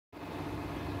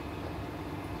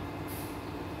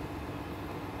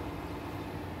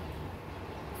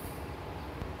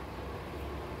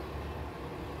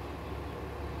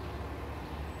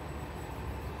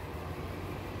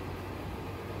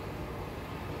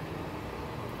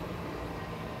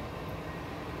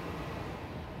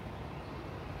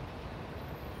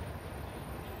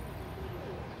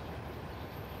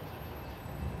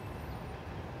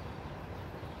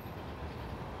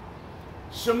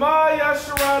Shema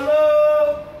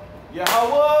Yasharallah,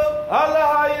 Yahweh,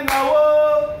 Allah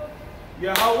Yahweh,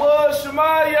 Yahweh,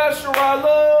 Shema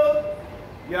Yasharallah,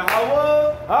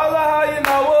 Yahweh, Allah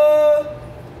Yahweh,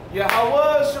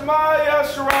 Yahweh, Shema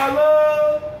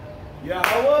Yasharallah,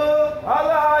 Yahweh,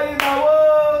 Allah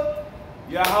Yahweh,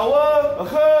 Yahweh,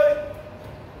 Achai.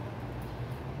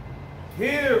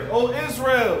 Hear, O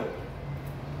Israel,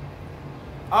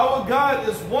 our God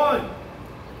is one.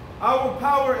 Our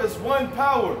power is one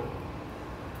power.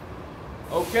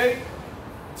 Okay?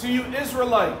 To you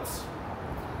Israelites,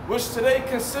 which today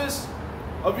consists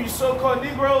of you so-called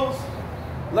Negroes,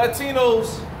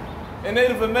 Latinos, and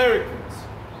Native Americans.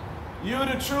 You are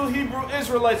the true Hebrew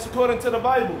Israelites according to the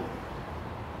Bible.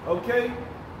 Okay?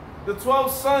 The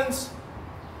 12 sons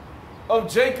of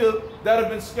Jacob that have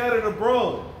been scattered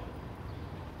abroad.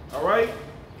 All right?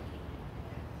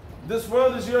 This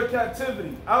world is your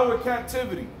captivity, our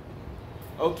captivity.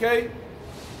 Okay?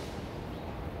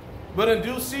 But in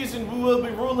due season, we will be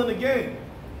ruling again.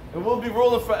 And we'll be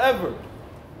ruling forever.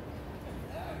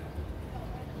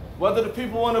 Whether the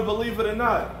people want to believe it or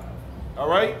not. All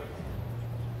right?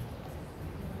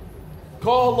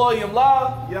 Call Allah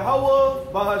Yamla,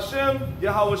 Yahweh, Bahashem,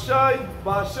 Yahawashai,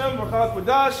 Bahashem, Rakha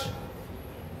Qudash,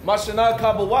 Mashana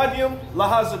Kabawadim,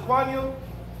 Lahazakwanyam,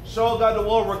 Shogad the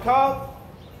War Rakah,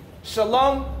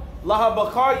 Shalom,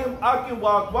 Lahabakaryam, Akim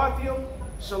wa Akwatyam,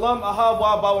 Shalom Aha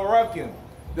wa Bawarakim.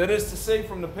 That is to say,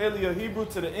 from the Paleo Hebrew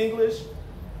to the English,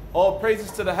 all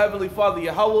praises to the Heavenly Father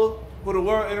Yahweh, who the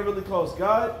world literally calls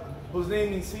God, whose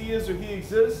name means He is or He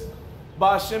exists.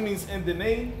 Ba'ashem means in the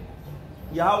name.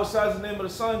 Yahweh is the name of the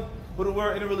Son, who the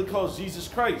world literally calls Jesus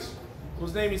Christ,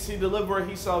 whose name is He deliverer,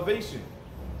 He salvation.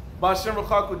 Ba'ashem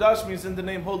Rakha Qudash means in the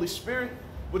name Holy Spirit,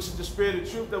 which is the Spirit of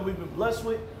truth that we've been blessed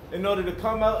with, in order to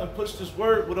come out and push this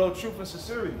word with all truth and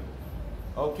sincerity.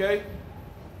 Okay?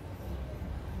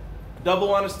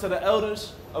 Double honors to the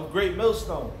elders of Great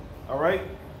Millstone. All right?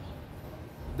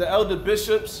 The elder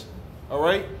bishops. All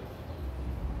right?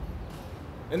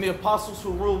 And the apostles who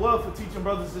rule well for teaching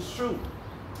brothers this truth.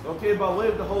 Okay? By way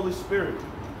of the Holy Spirit.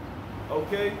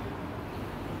 Okay?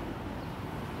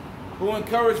 Who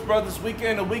encourage brothers week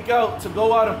in and week out to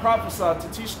go out and prophesy,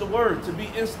 to teach the word, to be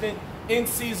instant in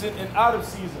season and out of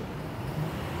season.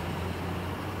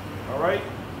 All right?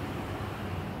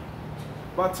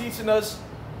 By teaching us,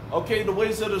 okay, the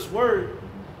ways of this word,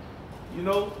 you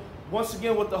know, once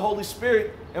again with the Holy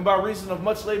Spirit and by reason of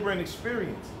much labor and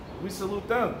experience. We salute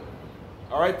them.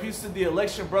 All right, peace to the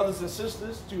election brothers and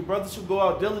sisters, to brothers who go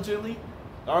out diligently,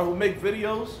 all right, who make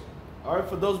videos. All right,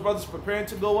 for those brothers preparing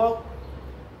to go out,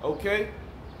 okay?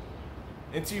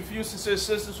 And to you few sincere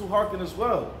sisters who hearken as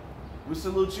well. We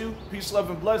salute you. Peace, love,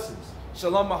 and blessings.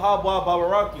 Shalom, mahabwa,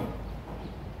 bawarakim.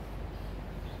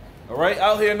 All right,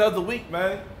 out here another week,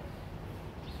 man.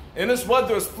 And this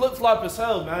weather is flip-flop as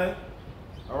hell, man.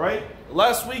 All right?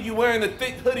 Last week you wearing a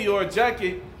thick hoodie or a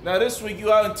jacket. Now this week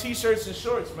you out in t-shirts and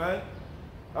shorts, man.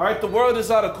 All right, the world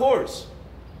is out of course.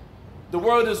 The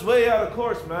world is way out of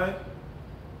course, man.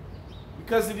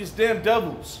 Because of these damn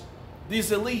devils.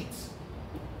 These elites.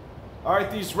 All right,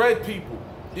 these red people.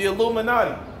 The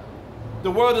Illuminati.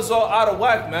 The world is all out of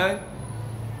whack, man.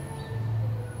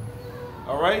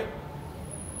 All right?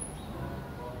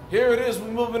 Here it is,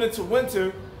 we're moving into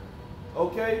winter,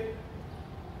 okay?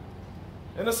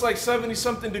 And it's like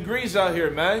 70-something degrees out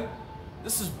here, man.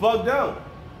 This is bugged out.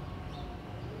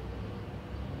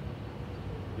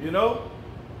 You know?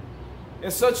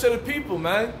 And such are the people,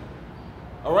 man.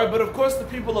 All right, but of course the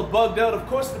people are bugged out. Of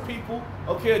course the people,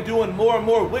 okay, are doing more and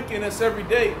more wickedness every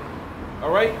day.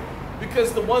 All right?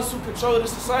 Because the ones who control the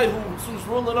society, who's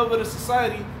ruling over the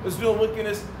society, is doing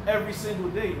wickedness every single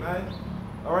day, man.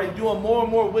 All right, doing more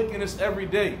and more wickedness every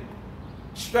day.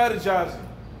 Strategizing.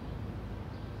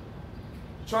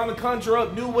 Trying to conjure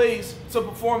up new ways to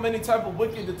perform any type of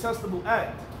wicked, detestable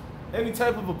act. Any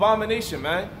type of abomination,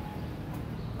 man.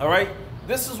 All right?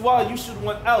 This is why you should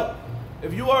want out.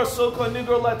 If you are a so-called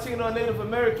Negro, Latino, or Native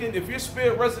American, if your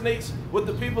spirit resonates with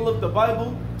the people of the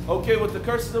Bible, okay, with the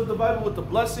curses of the Bible, with the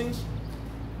blessings,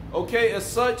 okay, as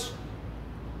such,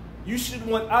 you should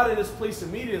want out of this place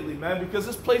immediately, man, because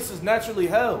this place is naturally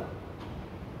hell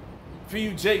for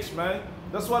you jakes, man.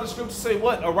 That's why the scriptures say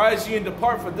what? Arise ye and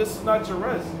depart, for this is not your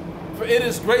rest. For it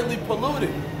is greatly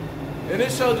polluted, and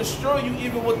it shall destroy you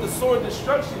even with the sword of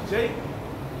destruction, Jake.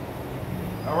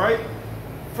 All right?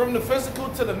 From the physical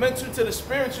to the mental to the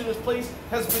spiritual, this place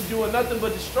has been doing nothing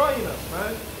but destroying us,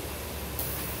 man.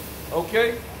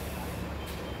 Okay?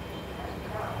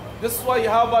 This is why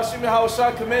Yahweh Hashem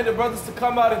Yahushua commanded brothers to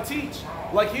come out and teach,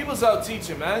 like he was out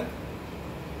teaching, man.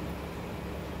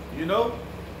 You know?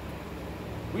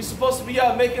 We're supposed to be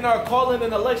out making our calling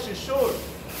and election sure.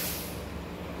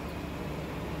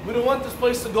 We don't want this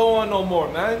place to go on no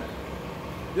more, man.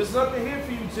 There's nothing here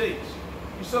for you, Jakes.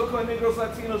 You so-called Negroes,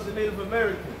 Latinos, and Native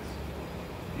Americans.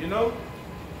 You know?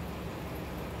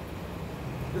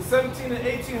 The 17 and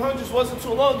 1800s wasn't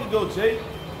too long ago, Jake.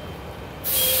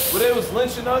 Where they was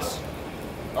lynching us,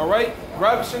 all right?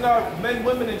 Ravishing our men,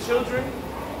 women, and children.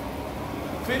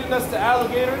 Feeding us to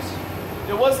alligators.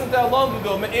 It wasn't that long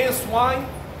ago, man. And swine.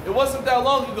 It wasn't that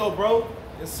long ago, bro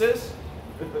and sis.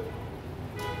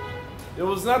 It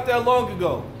was not that long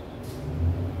ago.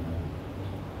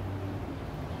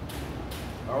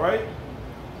 All right?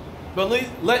 But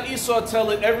let Esau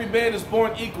tell it, every man is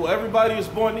born equal. Everybody is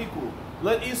born equal.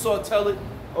 Let Esau tell it,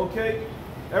 okay?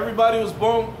 Everybody was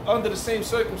born under the same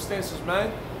circumstances,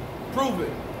 man. Prove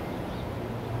it.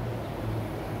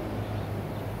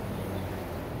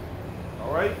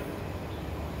 All right?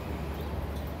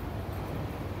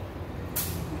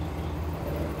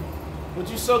 But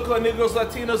you so-called Negroes,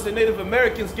 Latinos, and Native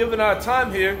Americans, given our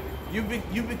time here, you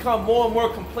become more and more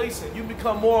complacent. You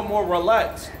become more and more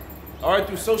relaxed. All right,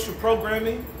 through social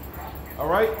programming, all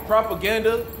right,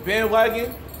 propaganda,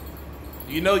 bandwagon.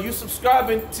 You know, you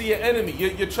subscribing to your enemy.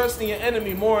 You're trusting your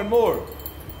enemy more and more.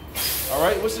 All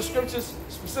right, which the scriptures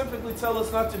specifically tell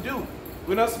us not to do.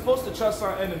 We're not supposed to trust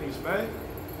our enemies, man.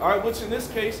 All right, which in this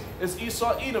case is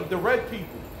Esau, Edom, the red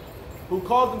people who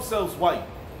call themselves white.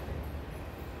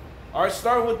 All right,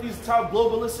 starting with these top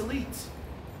globalist elites.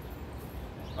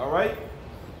 All right?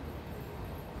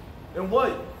 And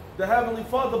what? The Heavenly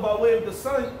Father, by way of the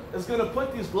Son, is going to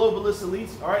put these globalist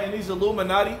elites, all right, and these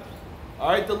Illuminati, all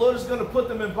right, the Lord is going to put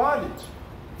them in bondage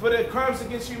for their crimes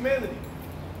against humanity.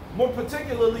 More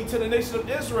particularly to the nation of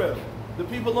Israel, the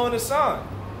people on His side.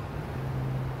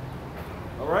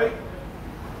 All right?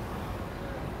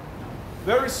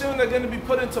 Very soon they're going to be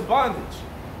put into bondage.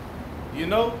 You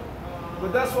know?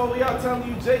 But that's why we are telling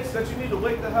you, Jakes, that you need to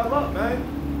wake the hell up,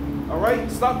 man. All right?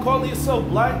 Stop calling yourself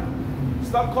black.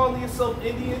 Stop calling yourself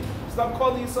Indian. Stop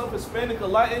calling yourself Hispanic or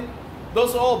Latin.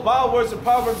 Those are all bywords and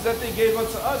proverbs that they gave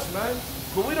unto us, man.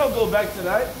 But we don't go back to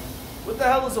that. What the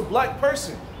hell is a black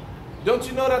person? Don't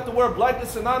you know that the word black is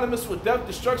synonymous with death,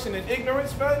 destruction, and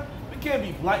ignorance, man? We can't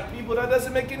be black people. That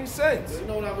doesn't make any sense. You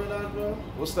know what I realized, bro?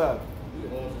 What's that? We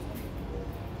all just people,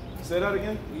 bro. Say that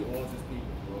again? We all just people,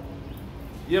 bro.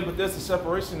 Yeah, but there's a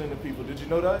separation in the people. Did you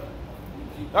know that?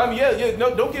 I mean, yeah,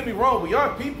 no, don't get me wrong. We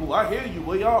are people. I hear you.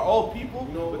 We are all people,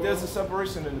 you know, but there's a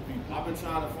separation in the people. I've been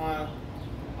trying to find,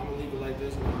 I'm going to leave it like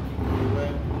this, when people get away,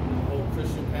 the whole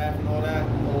Christian path and all that,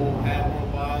 the whole have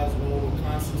one wives, the whole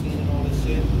Constantine and all this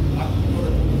shit. I can go to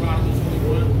Deuteronomy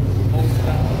 21, most of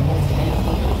the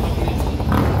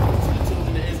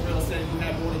children of Israel said you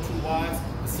have more than 2 wives.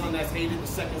 The son that's hated, the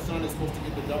second son is supposed to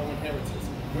get the double inheritance.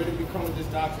 Where did we come with this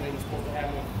doctrine? They were supposed to have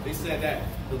one. They said that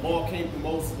the law came through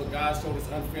Moses, but God showed His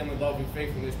unfailing love and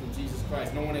faithfulness through Jesus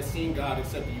Christ. No one has seen God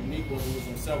except the unique one who is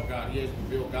Himself God. He has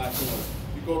revealed God to us.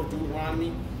 You go to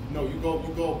Deuteronomy. No, you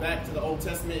go back to the Old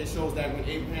Testament. It shows that when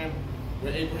Abraham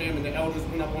and the elders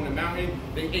went up on the mountain,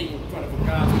 they ate in front of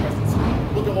God's presence.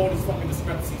 Look at all these fucking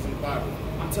discrepancies in the Bible.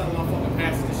 I'm telling my fucking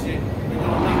pastors this shit. But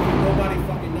nobody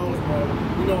fucking knows, bro.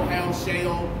 We know hell,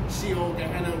 Sheol,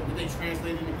 Gehenna, but they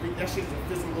translated in Greek. That shit's a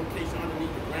physical location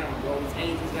underneath the ground, bro. There's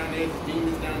angels down there, there's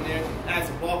demons down there. As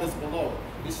above is below.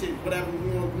 This shit, whatever,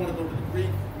 we want to go to the Greek.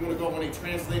 We want to go when they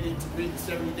translated to Greek, the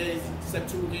 70 days,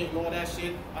 Septuagint, and all that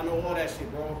shit. I know all that shit,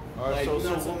 bro. All right, like,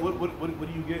 so what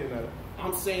are you getting at?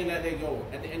 I'm saying that at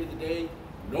the end of the day,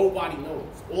 nobody knows.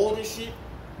 All this shit,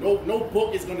 no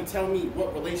book is going to tell me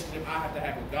what relationship I have to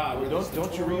have with God. Well,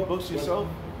 don't you read books yourself?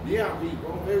 Yeah, I read,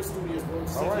 bro. I'm very studious, bro.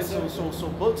 All right, so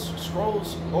books,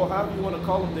 scrolls, or however you want to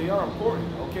call them, they are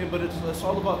important, okay? But it's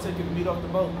all about taking the meat off the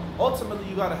bone. Ultimately,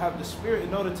 you got to have the spirit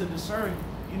in order to discern,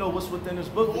 you know, what's within this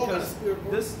book. Because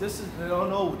this is,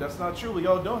 no, that's not true. We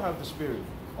all don't have the spirit.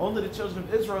 Only the children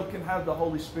of Israel can have the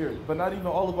Holy Spirit. But not even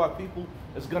all of our people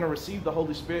is going to receive the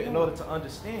Holy Spirit in order to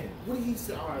understand. What did He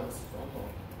say? All right,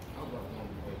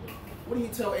 what did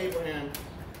He tell Abraham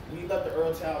when He left the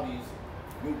Ur Chaldees,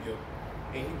 Nubia,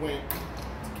 and He went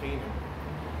to Canaan?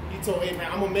 He told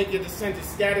Abraham, I'm going to make your descendants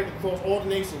scattered across all the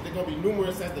nations. They're going to be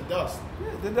numerous as the dust.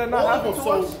 Yeah, did that not happen to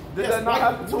us? Did that not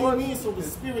happen to us? What do you mean? So the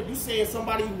Spirit, you saying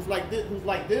somebody who's like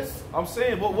this? I'm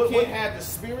saying, what can't have the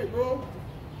Spirit, bro?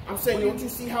 I'm saying, don't you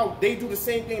see how they do the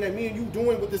same thing that me and you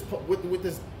doing with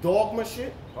this dogma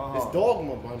shit? This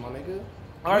dogma, my nigga.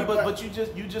 All right, but you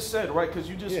just said, right? Because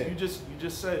you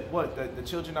just said what, that the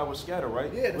children that were scattered,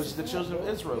 right? Yeah, which is the children of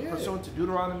Israel, pursuant to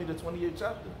Deuteronomy the 28th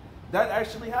chapter. That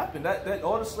actually happened. That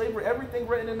all the slavery, everything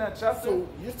written in that chapter. So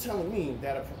you're telling me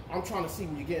that I'm trying to see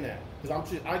where you're getting at,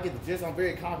 because I get the gist. I'm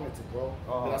very cognitive, bro.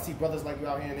 But I see brothers like you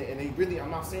out here, and they really.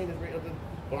 I'm not saying this,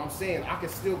 but I'm saying I can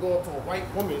still go up to a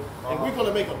white woman, and we're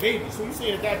gonna make a baby. So you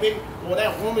saying that baby, or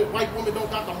that woman, white woman, don't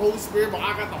got the Holy Spirit, but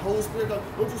I got the Holy Spirit?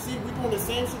 Don't you see? We doing the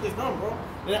same shit that's done, bro.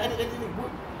 And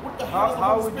what the hell is the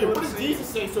Holy Spirit? What does Jesus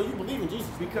say? So you believe in Jesus?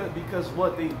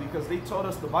 Because they taught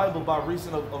us the Bible by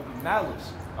reason of knowledge.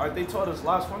 All right, they taught us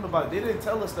lies from the Bible. They didn't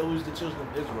tell us that we was the children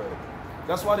of Israel.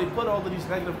 That's why they put all of these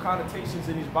negative connotations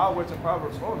and these bywords and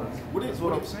proverbs on us. That's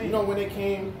what I'm saying. You know when they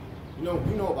came, you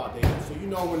know about David. So you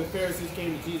know when the Pharisees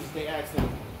came to Jesus, they asked him,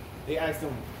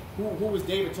 who was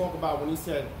David talking about when he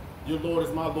said, "Your Lord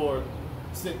is my Lord.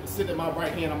 Sit at my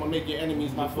right hand. I'm gonna make your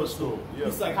enemies my footstool." Yeah.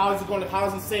 He's like, how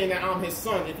is he saying that I'm his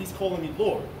son if he's calling me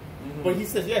Lord? But he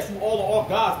says, yes, you all are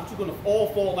gods, but you're gonna all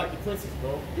fall like the princes,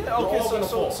 bro. Yeah. Okay.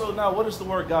 So now, what does the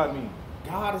word God mean?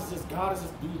 God is just deity,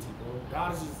 bro.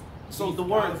 God is just. So the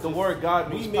word God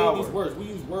means we power. made these words. We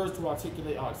use words to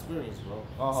articulate our experience,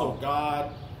 bro. So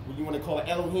God, you want to call it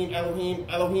Elohim.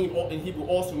 Elohim in Hebrew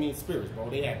also means spirits, bro.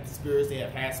 They have spirits. They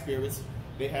have half spirits.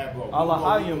 They have, bro.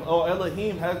 Elohim,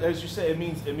 Elohim, as you said, it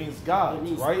means God,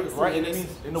 right? And it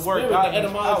means in the word God. The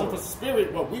etymology for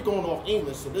spirit, but we're going off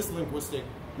English, so this linguistic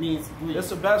means greed.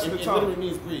 It's a basket It literally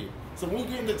means greed. So when you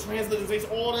get into transliteration,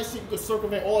 all that shit, you can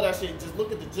circumvent all that shit. Just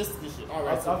look at the gist of this shit. All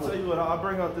right. I'll tell you what. I'll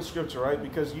bring out this scripture, right?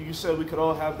 Because you said we could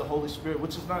all have the Holy Spirit,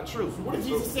 which is not true. So what did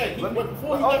Jesus say? Let me get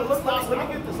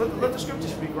this. Let the scripture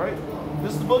speak, right?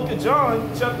 This is the book of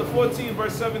John, chapter 14,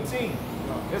 verse 17.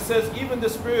 It says, "Even the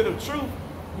Spirit of truth,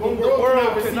 whom the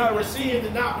world cannot receive,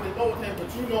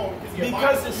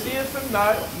 because it seeth him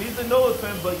not, neither knoweth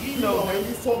him, but ye know him,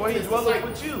 for he dwelleth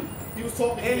with you. He was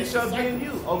talking and he shall be in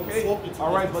you." Okay.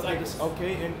 All right, but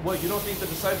and what, you don't think the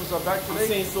disciples are back today? I'm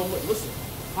saying so much. Listen,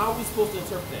 how are we supposed to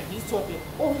interpret that? He's talking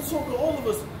to all of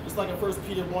us. It's like in 1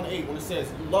 Peter 1:8 when it says,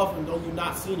 "You love him, though you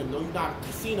not seen him. Though you not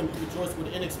seen him, you rejoice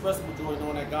with inexpressible joy,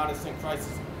 knowing that God has sent Christ."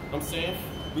 I'm saying,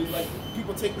 like,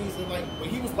 people take these and like, but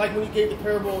he was like when he gave the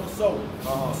parable of the sower.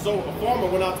 So a farmer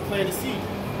went out to plant a seed.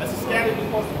 As he scattered it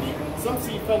across the field, some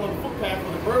seed fell on the footpath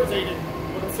where the birds ate it.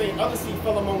 But I'm saying other seed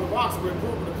fell among the rocks where it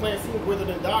grew, but the plant soon withered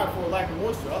and died for a lack of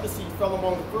moisture. Other seed fell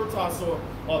among the fertile soil,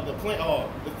 the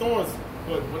thorns.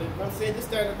 But I'm saying this,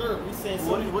 that, and the third. He's saying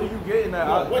something. What are you getting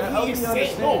at? What he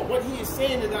is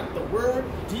saying is that the word,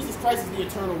 Jesus Christ is the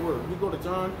eternal word. We go to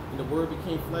John, and the word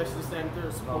became flesh, this, that, and the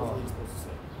third. Supposedly he's supposed to say.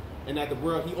 And that the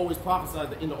word, he always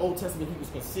prophesied that in the Old Testament he was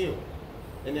concealed.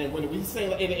 And then when he's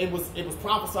saying, and it was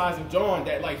prophesied in John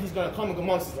that like he's gonna come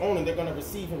amongst his own and they're gonna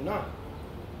receive him not.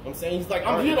 I'm saying he's like,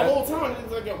 I'm here the whole time.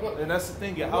 And, like, and that's the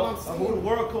thing. Who the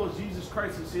world calls Jesus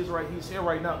Christ, he's here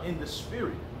right now in the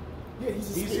spirit. Yeah,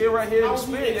 he's here right here in the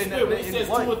spirit. He says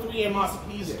 2 or 3 in my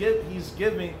spirit. He's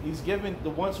giving the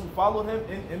ones who followed him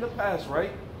in the past,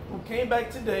 right? Who came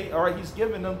back today, all right, he's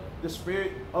giving them the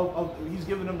spirit he's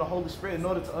giving them the Holy Spirit in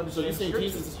order to understand. So you say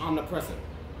Jesus is omnipresent,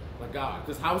 like God?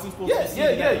 Because how is he supposed to see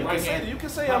that? Yeah, you can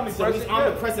say omnipresent. So he's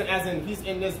omnipresent as in he's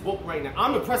in this book right now.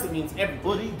 Omnipresent means everything.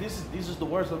 Well, these are the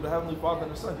words of the Heavenly Father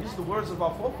and the Son. These are the words of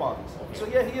our forefathers. So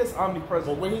yeah, he is omnipresent.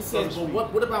 But when he says,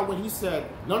 what about when he said,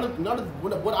 none of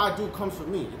what I do comes from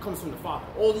me? It comes from the Father.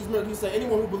 All these miracles. He said,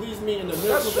 anyone who believes me in the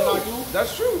miracles that I do,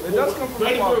 that's true. It does come from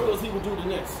the Father. Miracles he will do the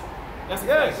next. That's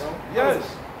yes, bro.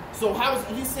 Yes. So how is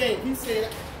he saying?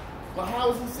 But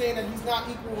how is he saying that he's not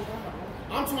equal with God?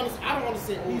 I don't want to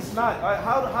say he's not.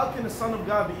 How can the Son of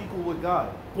God be equal with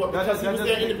God? Well, because he was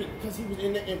there in the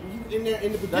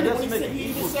beginning. He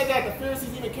even said that the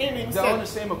Pharisees even came in. They're on the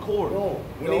same accord. Bro,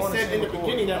 when they said in the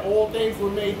beginning that all things were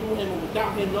made through him and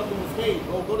without him nothing was made.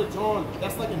 Bro, go to John.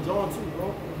 That's like in John 2,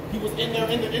 bro. He was in there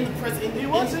in the present. He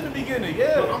was in the beginning,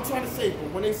 yeah. But I'm trying to say,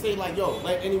 but when they say like, yo,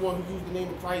 let anyone who uses the name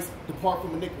of Christ depart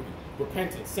from iniquity,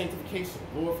 repentance, sanctification,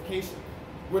 glorification.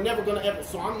 We're never gonna ever.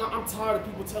 So I'm tired of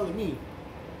people telling me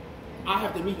I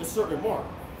have to meet a certain mark.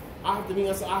 I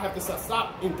have to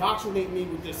stop indoctrinating me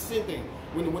with this sin thing.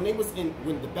 When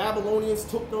the Babylonians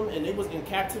took them and they was in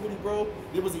captivity, bro,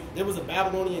 there was a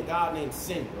Babylonian god named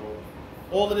Sin, bro.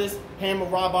 All of this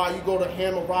Hammurabi, you go to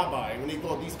Hammurabi, and when they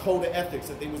go these code of ethics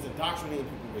that they was indoctrinating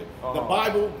people with. The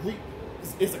Bible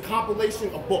is a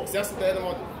compilation of books. That's what that is.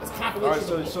 It's a compilation of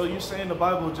books. So you're saying the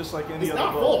Bible is just like any other book? It's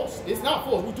not false. It's not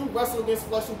false. We do wrestle against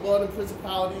flesh and blood and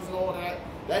principalities and all that.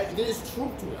 There is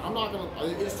truth to it. I'm not gonna.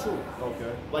 It is true.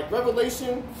 Okay. Like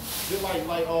Revelation,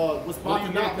 was about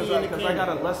to not be in the kingdom. Because I got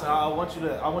a lesson. I want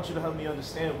you to help me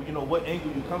understand. You know what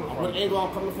angle you coming from. What angle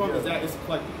I'm coming from is that it's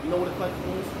eclectic. You know what eclectic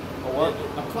is? A what?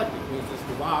 Eclectic means it's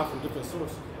derived from different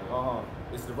sources.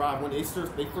 It's derived when they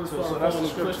first started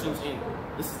calling Christians, and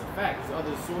this is a fact. There's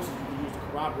other sources you can use to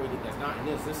corroborate it that's not in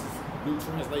this. This is new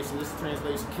translation. This is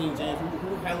translation King James. Who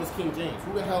the hell is King James?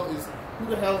 Who the hell is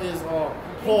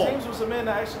Paul? King James was a man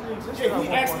that actually existed. Yeah, he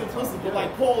actually existed, but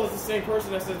like Paul is the same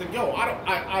person that says that, yo,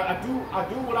 I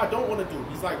do what I don't want to do.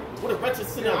 He's like, what a wretched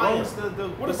sinner I am.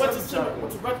 What a wretched sinner.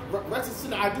 What's a wretched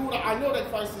sinner? I do what I know that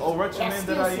Christ is. Oh, wretched man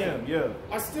that I am. Yeah.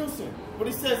 I still sin. But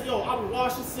he says, yo, I will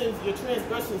wash your sins, your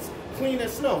transgressions clean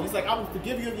as snow. He's like, I will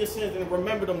forgive you of your sins and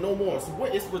remember them no more. So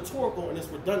it's rhetorical and it's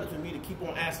redundant for me to keep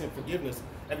on asking forgiveness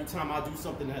every time I do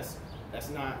something that's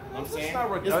not. I'm saying it's not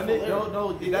redundant.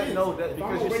 No, because I'm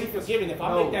already forgiven. If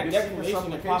I make that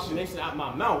declaration and proclamation out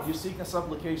my mouth, you're seeking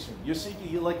supplication. You're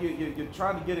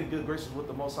trying to get in good graces with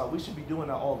the Most High. We should be doing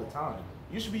that all the time.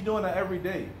 You should be doing that every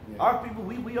day. Yeah. Our people,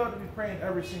 we ought to be praying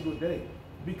every single day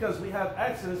because we have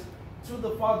access to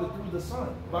the Father through the Son.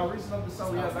 By reason of the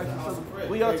Son, we have access to the Father.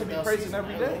 We ought to be praising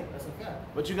every day. That's a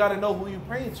fact. But you got to know who you're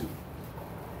praying to.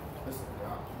 Listen.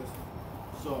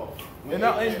 So,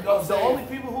 the only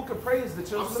people who can pray is the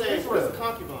children of Israel. What's a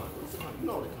concubine? You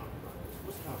know what a concubine is.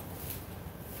 What's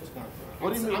a concubine? What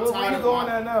do you mean? Where are you going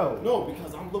at now? No,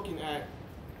 because I'm looking at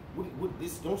what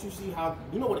this. Don't you see how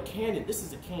you know what a canon? This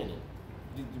is a canon.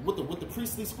 With the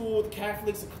priestly school, the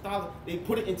Catholics, the Catholic, they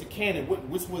put it into canon,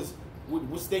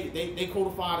 which they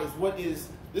codified as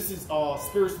this is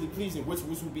spiritually pleasing, which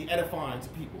would be edifying to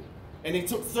people. And they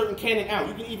took certain canon out.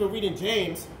 You can even read in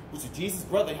James, which is Jesus'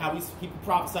 brother, how he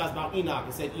prophesied about Enoch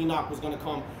and said Enoch was going to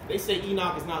come. They say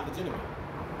Enoch is not legitimate.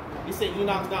 They say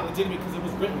Enoch is not legitimate because it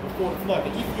was written before the flood.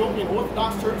 The Ethiopian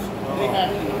Orthodox Church, they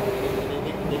have Enoch.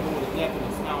 They go with the death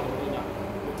and the sound of Enoch.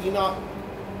 But Enoch,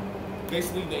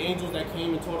 basically the angels that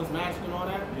came and taught us magic and all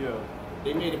that,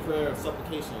 they made a prayer of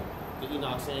supplication to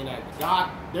Enoch saying that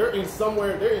God, they're in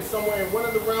somewhere in one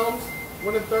of the realms,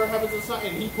 one of the third heavens or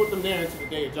something, and he put them there into the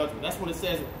day of judgment. That's what it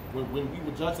says when we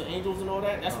would judge the angels and all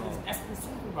that. That's what he's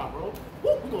talking about, bro.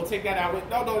 We're going to take that out.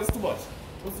 No, it's too much.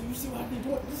 So you see what I've been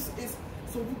doing?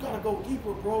 So you got to go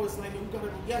deeper, bro. It's like, you got to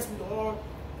go, yes, we are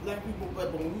black people,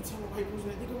 but when we tell a white person,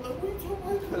 they go like, what are you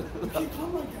talking about? You can't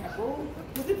come like that, bro.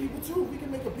 Because they're people too. We can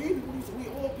make a baby. We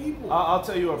all people. I'll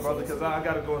tell you what, brother, because I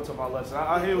got to go into my lesson.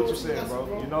 I hear what you're saying,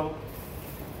 bro. You know?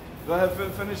 Go ahead,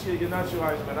 finish your natural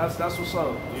eyes, man. That's what's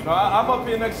up. You know, I'm up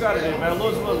here next Saturday, man.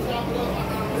 Lord's willing.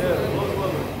 Yeah, Lord's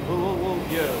willing.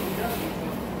 Yeah.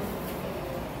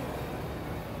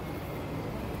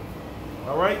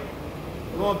 All right.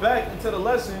 Going back into the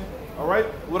lesson. All right.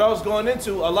 What I was going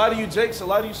into, a lot of you Jakes, a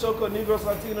lot of you so-called Negroes,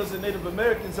 Latinos, and Native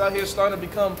Americans out here starting to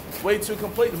become way too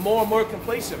complacent, more and more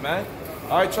complacent, man.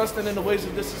 All right, trusting in the ways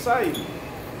of this society.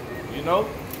 You know,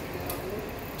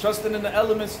 trusting in the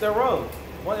elements thereof.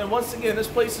 And once again, this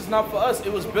place is not for us.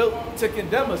 It was built to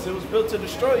condemn us. It was built to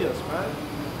destroy us, man.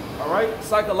 All right?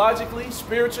 Psychologically,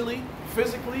 spiritually,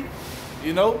 physically,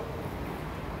 you know.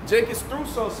 Jake is through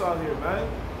sauce out here, man.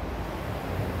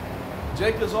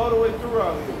 Jake is all the way through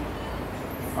out here.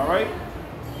 All right?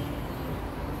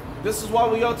 This is why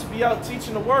we ought to be out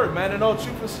teaching the word, man, in all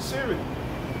truth and sincerity.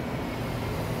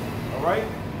 All right?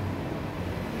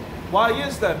 Why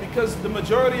is that? Because the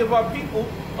majority of our people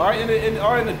are in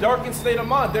a darkened state of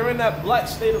mind. They're in that black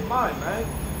state of mind, man.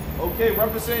 Okay,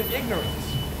 representing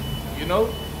ignorance, you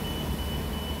know?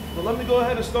 But let me go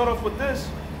ahead and start off with this.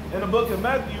 In the book of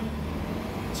Matthew,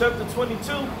 chapter 22,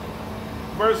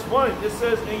 verse 1, it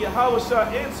says, And Yahushua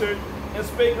answered and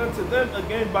spake unto them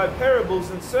again by parables,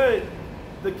 and said,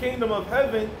 The kingdom of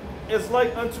heaven is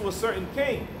like unto a certain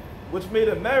king, which made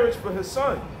a marriage for his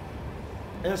son,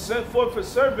 and sent forth his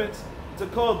servants to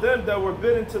call them that were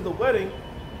bidden to the wedding,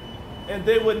 and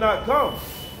they would not come.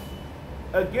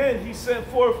 Again he sent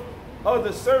forth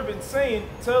other servants, saying,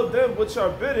 Tell them which are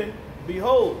bidden,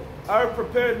 Behold, I have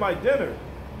prepared my dinner.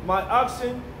 My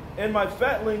oxen and my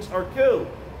fatlings are killed,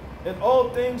 and all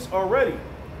things are ready.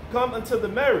 Come unto the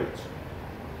marriage.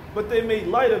 But they made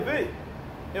light of it,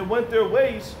 and went their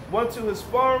ways, one to his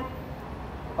farm,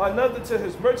 another to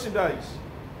his merchandise.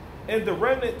 And the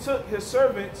remnant took his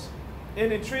servants,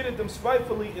 and entreated them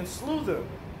spitefully, and slew them.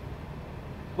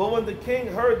 But when the king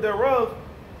heard thereof,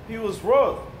 he was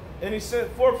wroth, and he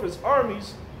sent forth his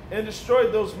armies, and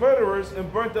destroyed those murderers,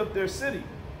 and burnt up their city.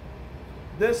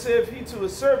 Then saith he to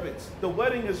his servants, The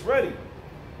wedding is ready,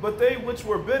 but they which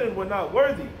were bidden were not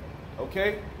worthy.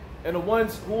 Okay? And the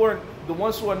ones who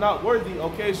are not worthy,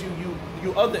 okay, is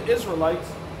you other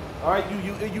Israelites, all right,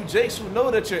 you Jakes who know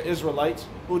that you're Israelites,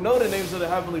 who know the names of the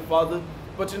Heavenly Father,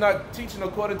 but you're not teaching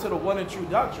according to the one and true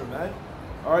doctrine, man.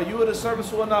 All right, you are the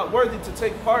servants who are not worthy to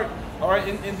take part, all right,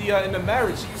 in the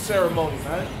marriage ceremony,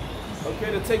 man.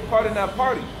 okay, to take part in that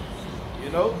party, you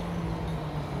know.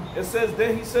 It says,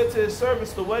 then he said to his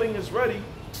servants, the wedding is ready,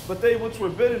 but they which were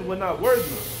bidden were not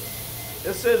worthy.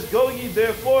 It says, go ye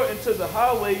therefore into the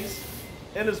highways,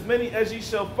 and as many as ye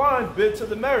shall find, bid to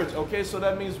the marriage. Okay, so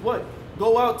that means what?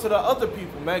 Go out to the other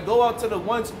people, man. Go out to the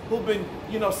ones who've been,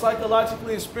 you know,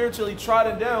 psychologically and spiritually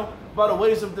trodden down by the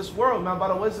ways of this world, man, by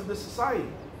the ways of this society.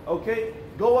 Okay?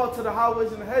 Go out to the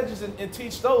highways and the hedges and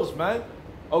teach those, man.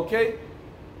 Okay?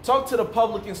 Talk to the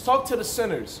publicans, talk to the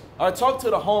sinners. All right, talk to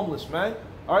the homeless, man.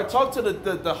 All right, talk to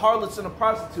the harlots and the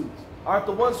prostitutes. All right,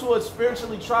 the ones who are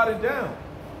spiritually trodden down.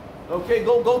 Okay,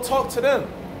 go talk to them,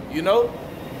 you know,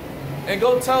 and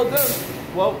go tell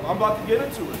them, well, I'm about to get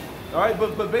into it. All right,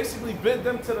 but basically bid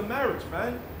them to the marriage,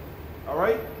 man. All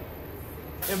right,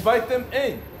 invite them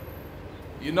in,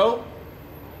 you know.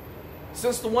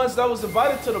 Since the ones that was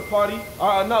invited to the party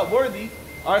are not worthy,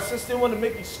 all right, since they want to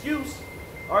make excuse,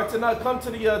 all right, to not come to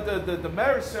the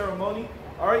marriage ceremony,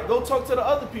 all right, go talk to the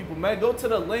other people, man. Go to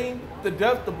the lame, the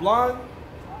deaf, the blind,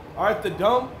 all right, the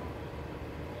dumb,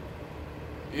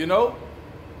 you know.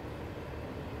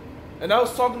 And I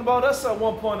was talking about us at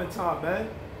one point in time, man.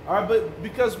 All right, but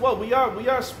because what? We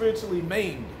are spiritually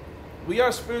maimed. We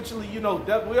are spiritually, you know,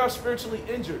 we are spiritually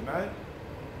injured, man.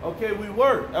 Okay, we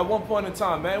were at one point in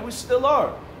time, man. We still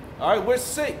are. All right, we're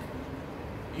sick,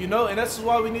 you know, and that's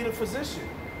why we need a physician.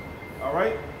 All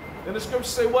right, and the scriptures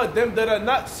say what? Them that are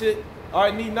not sick, all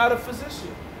right, need not a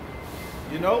physician,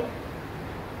 you know,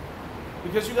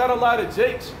 because you got a lot of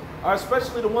jakes, all right,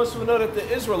 especially the ones who know that the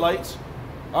Israelites,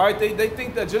 all right, they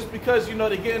think that just because, you know,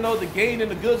 they're getting all the gain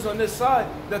and the goods on this side,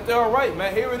 that they're all right,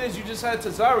 man. Here it is. You just had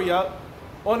Tazaria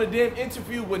on a damn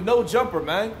interview with no jumper,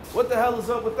 man. What the hell is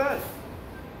up with that?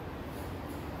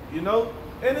 You know?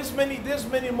 And there's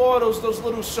many more of those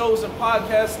little shows and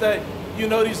podcasts that, you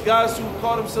know, these guys who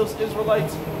call themselves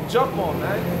Israelites jump on,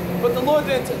 man. But the Lord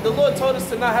told us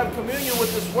to not have communion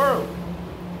with this world.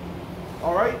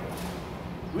 All right?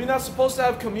 We're not supposed to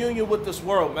have communion with this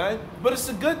world, man. But it's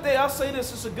a good thing. I'll say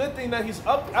this. It's a good thing that he's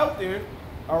out there,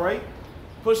 all right,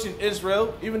 pushing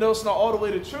Israel, even though it's not all the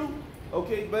way the truth.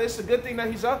 Okay, but it's a good thing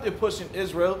that he's out there pushing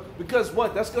Israel, because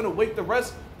what? That's going to wake the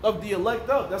rest of the elect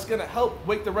up. That's going to help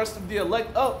wake the rest of the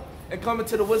elect up and come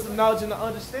into the wisdom, knowledge, and the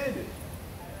understanding.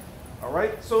 All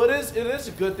right? So it is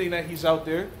a good thing that he's out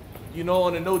there, you know,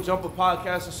 on the No Jumper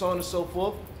podcast and so on and so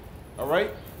forth. All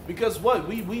right? Because what?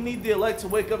 We need the elect to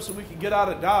wake up so we can get out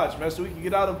of Dodge, man. So we can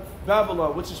get out of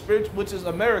Babylon, which is spiritual, which is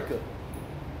America.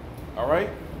 All right?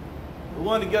 We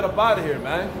want to get up out of here,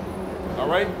 man. All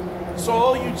right? So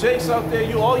all you jakes out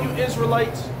there, all you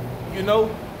Israelites, you know,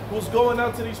 who's going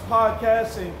out to these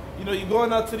podcasts and, you know, you're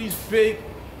going out to these big,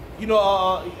 you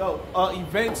know,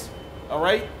 events, all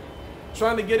right?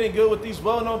 Trying to get in good with these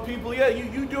well-known people. Yeah,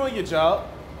 you doing your job,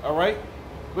 all right?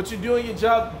 But you're doing your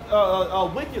job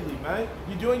wickedly, man.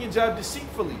 You're doing your job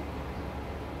deceitfully,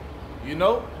 you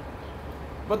know?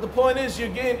 But the point is, you're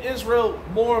getting Israel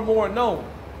more and more known,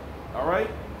 all right?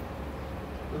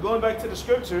 We're going back to the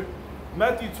scripture,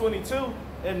 Matthew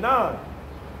 22:9.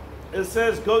 It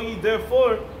says, go ye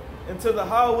therefore into the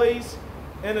highways,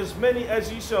 and as many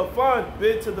as ye shall find,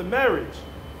 bid to the marriage.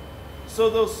 So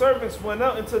those servants went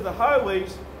out into the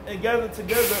highways and gathered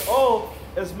together all,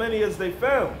 as many as they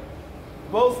found,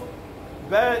 both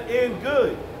bad and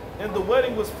good. And the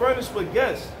wedding was furnished with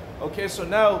guests. Okay, so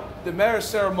now the marriage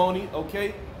ceremony,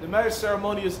 okay? The marriage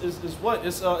ceremony is what?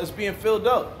 It's being filled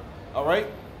up, all right?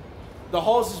 The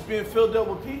halls is being filled up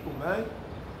with people, man.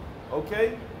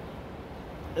 Okay?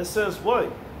 It says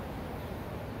what?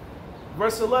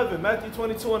 Verse 11, Matthew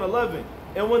 22:11.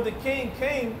 And when the king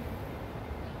came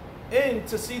in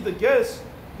to see the guests,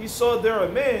 he saw there a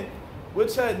man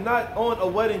which had not on a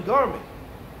wedding garment.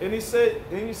 And he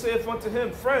saith unto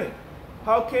him, Friend,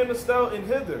 how camest thou in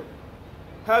hither,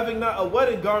 having not a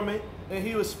wedding garment? And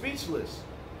he was speechless.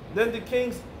 Then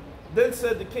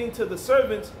said the king to the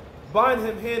servants, Bind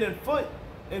him hand and foot,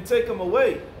 and take him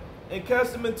away, and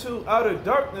cast him into outer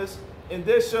darkness, and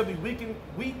there shall be weeping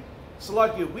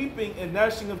and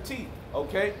gnashing of teeth.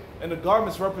 Okay? And the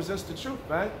garments represents the truth,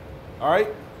 man. All right?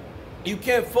 You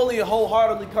can't fully and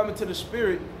wholeheartedly come into the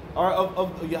spirit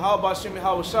of Yahweh Hashem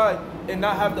Yahweh Shai and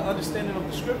not have the understanding of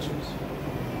the scriptures.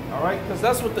 All right? Because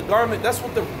that's what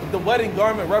the wedding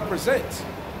garment represents.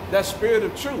 That spirit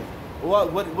of truth.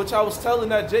 Which I was telling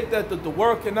that Jake that the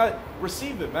world cannot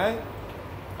receive it, man.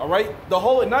 All right?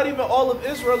 Not even all of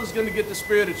Israel is going to get the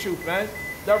spirit of truth, man.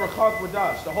 That Rakak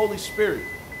Wadash, the Holy Spirit.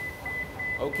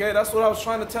 Okay? That's what I was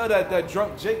trying to tell that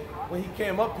drunk Jake when he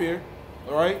came up here.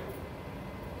 All right?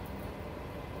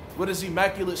 With his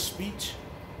immaculate speech.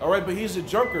 All right? But he's a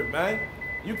drunkard, man.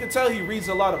 You can tell he reads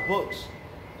a lot of books.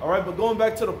 All right, but going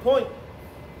back to the point,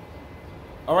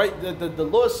 all right, the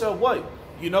Lord said what?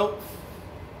 You know,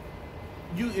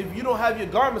 if you don't have your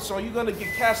garments on, you're going to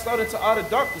get cast out into outer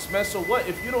darkness, man. So what?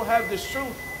 If you don't have this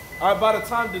truth, all right, by the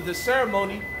time the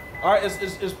ceremony, all right,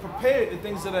 is prepared and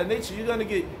things of that nature, you're gonna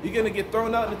get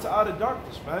thrown out into outer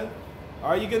darkness, man. All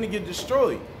right, you're gonna get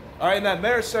destroyed. All right, and that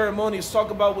marriage ceremony is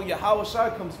talking about when Yahweh Shai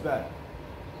comes back,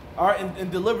 all right,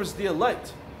 and delivers the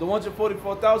elect, the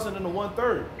 144,000 and the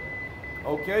 1/3.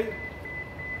 Okay.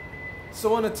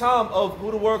 So in the time of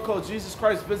who the world calls Jesus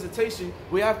Christ's visitation,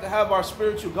 we have to have our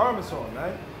spiritual garments on,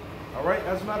 man. All right.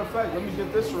 As a matter of fact, let me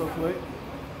get this real quick.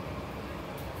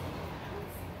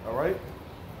 All right.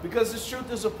 Because this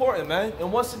truth is important, man.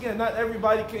 And once again, not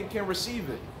everybody can receive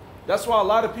it. That's why a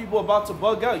lot of people are about to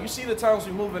bug out. You see the times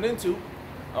we're moving into,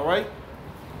 all right?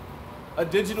 A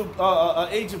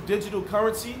age of digital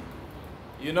currency,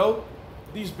 you know?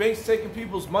 These banks taking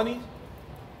people's money,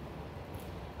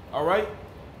 all right?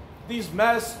 These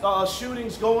mass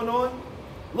shootings going on.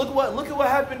 Look at what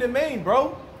happened in Maine,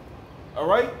 bro. All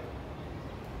right?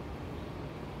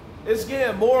 It's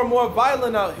getting more and more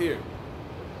violent out here.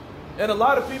 And a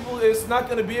lot of people is not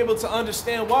going to be able to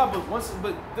understand why,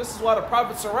 but this is why the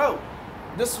prophets are out.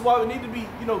 This is why we need to be,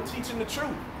 you know, teaching the truth.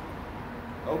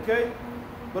 Okay?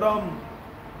 But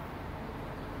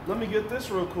let me get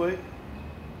this real quick.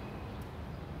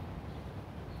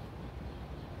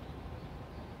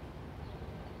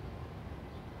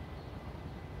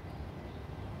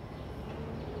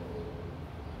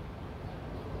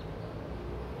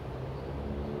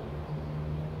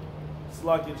 It's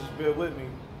like you just bear with me.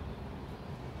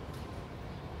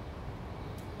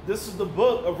 This is the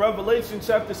book of Revelation,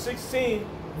 chapter 16,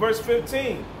 verse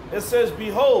 15. It says,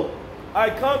 "Behold, I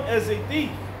come as a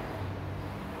thief.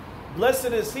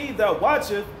 Blessed is he that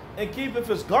watcheth and keepeth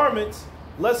his garments,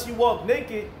 lest he walk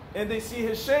naked and they see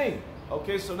his shame."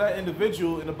 Okay, so that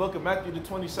individual in the book of Matthew, the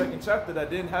 22nd chapter, that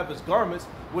didn't have his garments,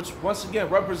 which once again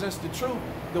represents the truth,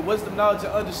 the wisdom, knowledge,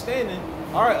 and understanding,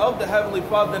 all right, of the Heavenly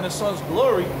Father and the Son's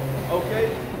glory,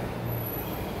 okay?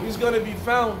 He's going to be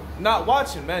found not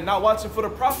watching, man. Not watching for the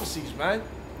prophecies, man.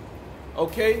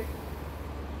 Okay?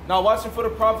 Not watching for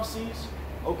the prophecies.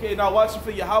 Okay? Not watching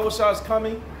for Yahweh Shai's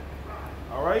coming.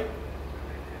 All right?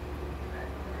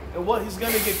 And what? He's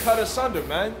going to get cut asunder,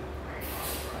 man.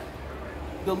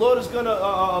 The Lord is going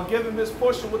to give him his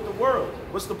portion with the world.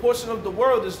 What's the portion of the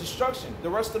world is destruction. The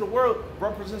rest of the world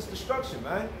represents destruction,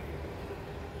 man.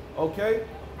 Okay?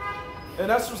 And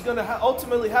that's what's going to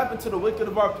ultimately happen to the wicked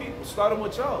of our people, starting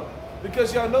with y'all.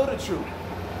 Because y'all know the truth,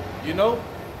 you know?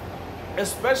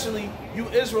 Especially you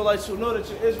Israelites who know that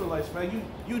you're Israelites, man.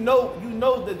 You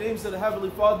know the names of the Heavenly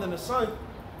Father and the Son.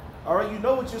 All right? You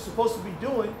know what you're supposed to be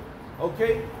doing,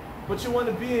 okay? But you want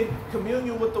to be in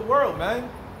communion with the world, man.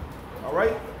 All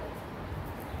right?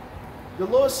 The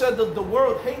Lord said that the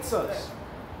world hates us.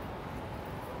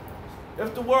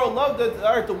 If the world loved it,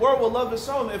 all right, the world will love its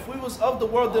own. If we was of the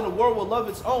world, then the world will love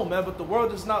its own, man. But the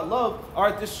world does not love, all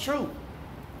right, this truth.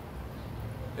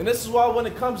 And this is why when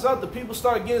it comes out, the people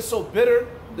start getting so bitter,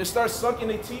 they start sucking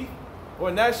their teeth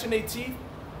or gnashing their teeth.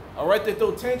 All right, they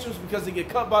throw tantrums because they get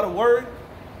cut by the word.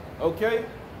 Okay?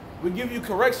 We give you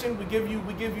correction, we give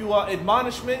you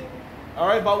admonishment, all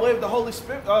right, by way of the Holy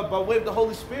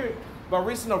Spirit, by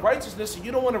reason of righteousness, and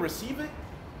you don't want to receive it?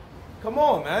 Come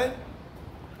on, man.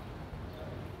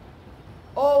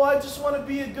 Oh, I just want to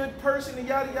be a good person and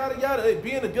yada, yada, yada. Hey,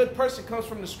 being a good person comes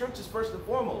from the scriptures first and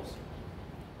foremost.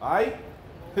 All right?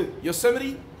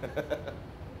 Yosemite?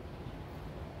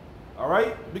 All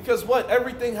right? Because what?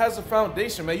 Everything has a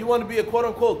foundation, man. You want to be a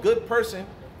quote-unquote good person,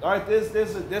 all right, there's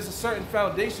a certain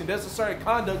foundation. There's a certain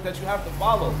conduct that you have to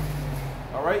follow.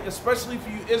 All right? Especially for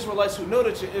you Israelites who know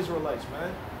that you're Israelites,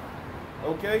 man.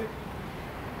 Okay?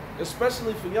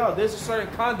 Especially for y'all. There's a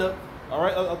certain conduct, all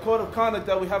right, a code of conduct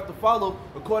that we have to follow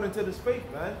according to this faith,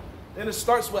 man. And it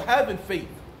starts with having faith.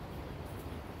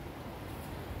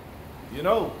 You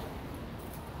know.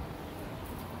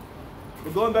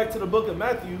 But going back to the book of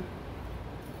Matthew,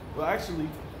 well, actually,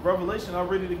 Revelation, I'll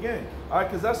read it again. All right,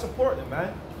 because that's important,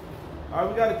 man. All right,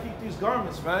 we got to keep these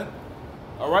garments, man.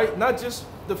 All right, not just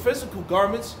the physical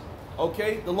garments,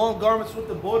 okay, the long garments with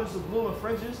the borders of blue and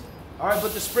fringes, all right,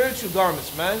 but the spiritual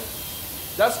garments, man.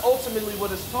 That's ultimately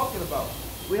what it's talking about.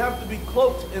 We have to be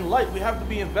cloaked in light. We have to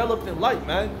be enveloped in light,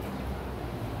 man.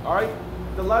 All right,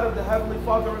 the light of the Heavenly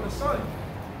Father and the Son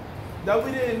that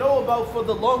we didn't know about for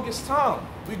the longest time.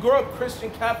 We grew up Christian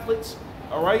Catholics,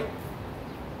 all right?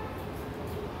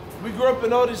 We grew up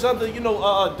in all these other,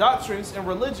 doctrines and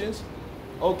religions,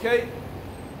 okay?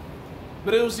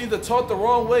 But it was either taught the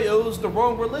wrong way or it was the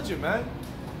wrong religion, man.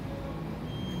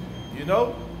 You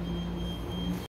know?